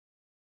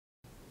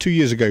2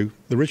 years ago,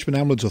 the Richmond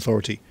Ambulance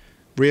Authority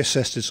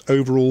reassessed its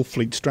overall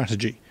fleet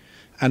strategy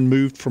and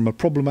moved from a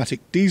problematic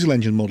diesel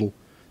engine model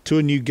to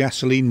a new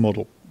gasoline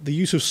model. The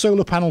use of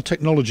solar panel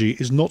technology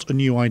is not a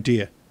new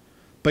idea.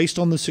 Based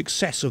on the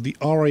success of the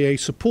RAA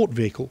support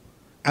vehicle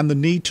and the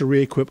need to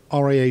re-equip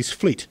RAA's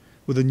fleet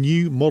with a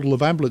new model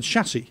of ambulance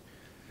chassis,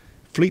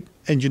 fleet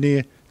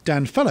engineer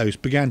Dan Fellows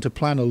began to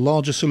plan a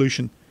larger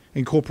solution,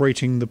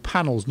 incorporating the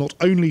panels not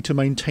only to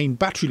maintain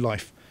battery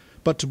life,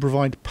 but to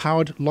provide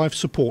powered life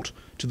support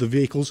to the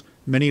vehicle's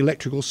many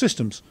electrical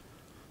systems,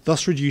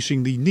 thus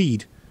reducing the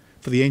need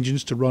for the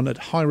engines to run at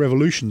high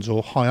revolutions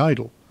or high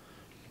idle.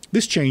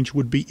 This change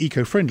would be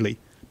eco-friendly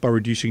by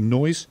reducing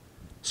noise,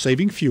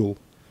 saving fuel,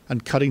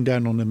 and cutting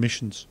down on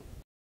emissions.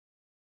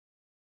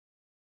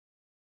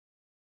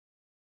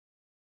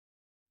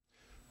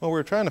 Well,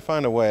 we're trying to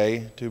find a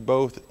way to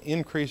both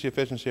increase the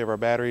efficiency of our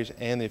batteries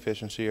and the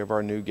efficiency of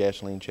our new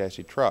gasoline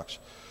chassis trucks.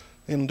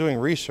 In doing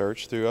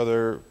research through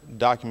other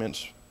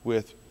documents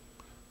with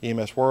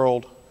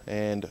EMSWorld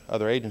and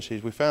other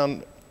agencies, we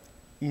found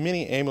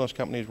many ambulance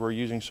companies were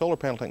using solar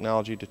panel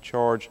technology to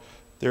charge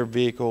their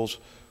vehicles'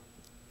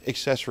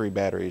 accessory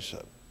batteries,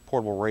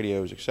 portable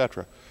radios,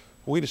 etc.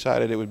 We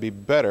decided it would be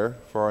better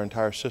for our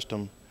entire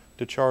system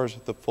to charge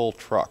the full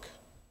truck.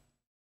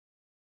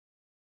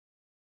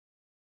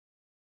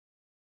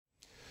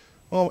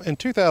 Well, in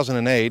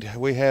 2008,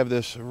 we have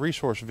this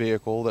resource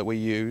vehicle that we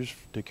use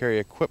to carry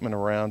equipment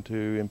around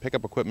and pick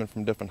up equipment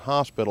from different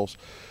hospitals.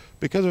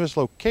 Because of its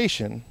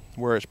location,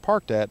 where it's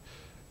parked at,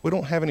 we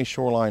don't have any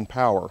shoreline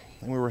power,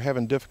 and we were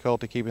having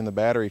difficulty keeping the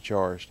battery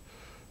charged.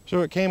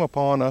 So it came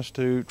upon us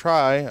to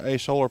try a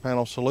solar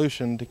panel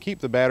solution to keep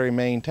the battery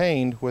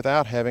maintained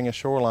without having a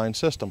shoreline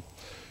system.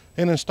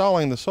 In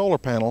installing the solar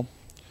panel,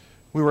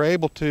 we were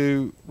able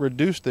to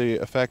reduce the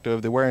effect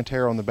of the wear and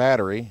tear on the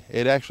battery.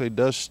 It actually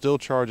does still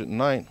charge at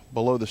night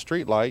below the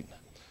street light.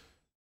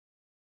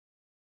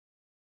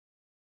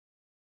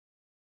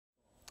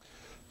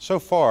 So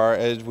far,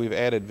 as we've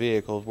added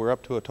vehicles, we're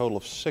up to a total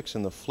of 6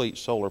 in the fleet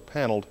solar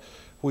paneled.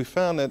 We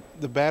found that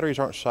the batteries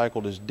aren't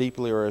cycled as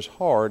deeply or as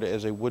hard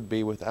as they would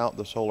be without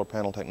the solar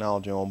panel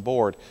technology on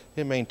board.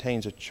 It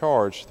maintains a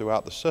charge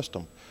throughout the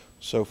system.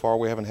 So far,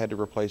 we haven't had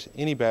to replace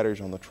any batteries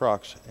on the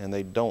trucks, and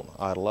they don't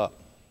idle up.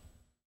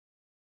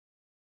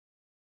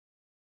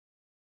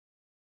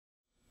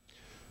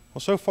 Well,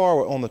 so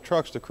far on the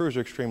trucks, the crews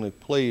are extremely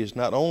pleased.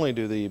 Not only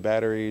do the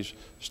batteries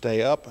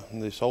stay up,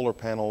 the solar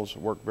panels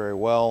work very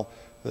well,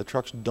 the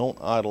trucks don't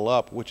idle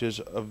up, which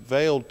has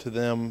availed to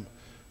them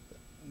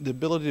the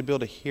ability to be able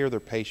to hear their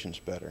patients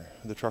better.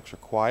 The trucks are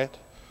quiet,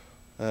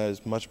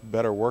 it's a much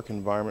better work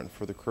environment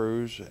for the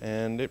crews,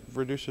 and it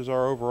reduces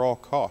our overall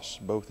costs,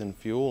 both in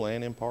fuel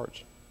and in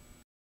parts.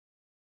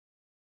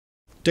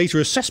 Data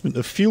assessment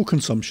of fuel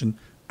consumption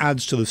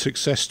adds to the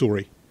success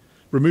story.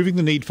 Removing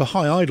the need for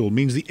high idle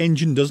means the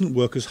engine doesn't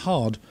work as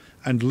hard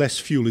and less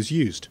fuel is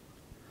used.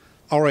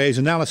 RAA's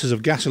analysis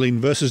of gasoline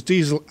versus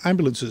diesel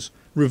ambulances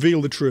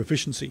reveal the true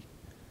efficiency.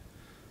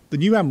 The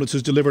new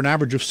ambulances deliver an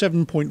average of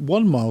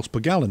 7.1 miles per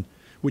gallon,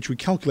 which we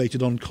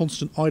calculated on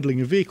constant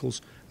idling of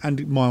vehicles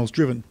and miles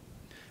driven,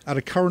 at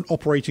a current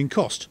operating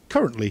cost,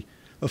 currently,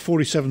 of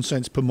 47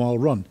 cents per mile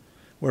run,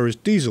 whereas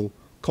diesel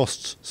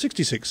costs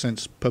 66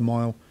 cents per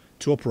mile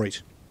to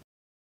operate.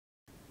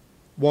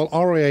 While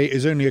RAA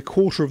is only a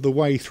quarter of the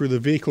way through the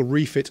vehicle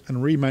refit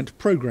and remount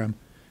program,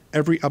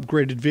 every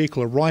upgraded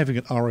vehicle arriving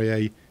at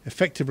RAA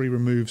effectively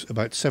removes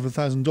about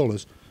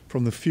 $7,000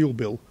 from the fuel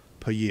bill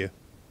per year.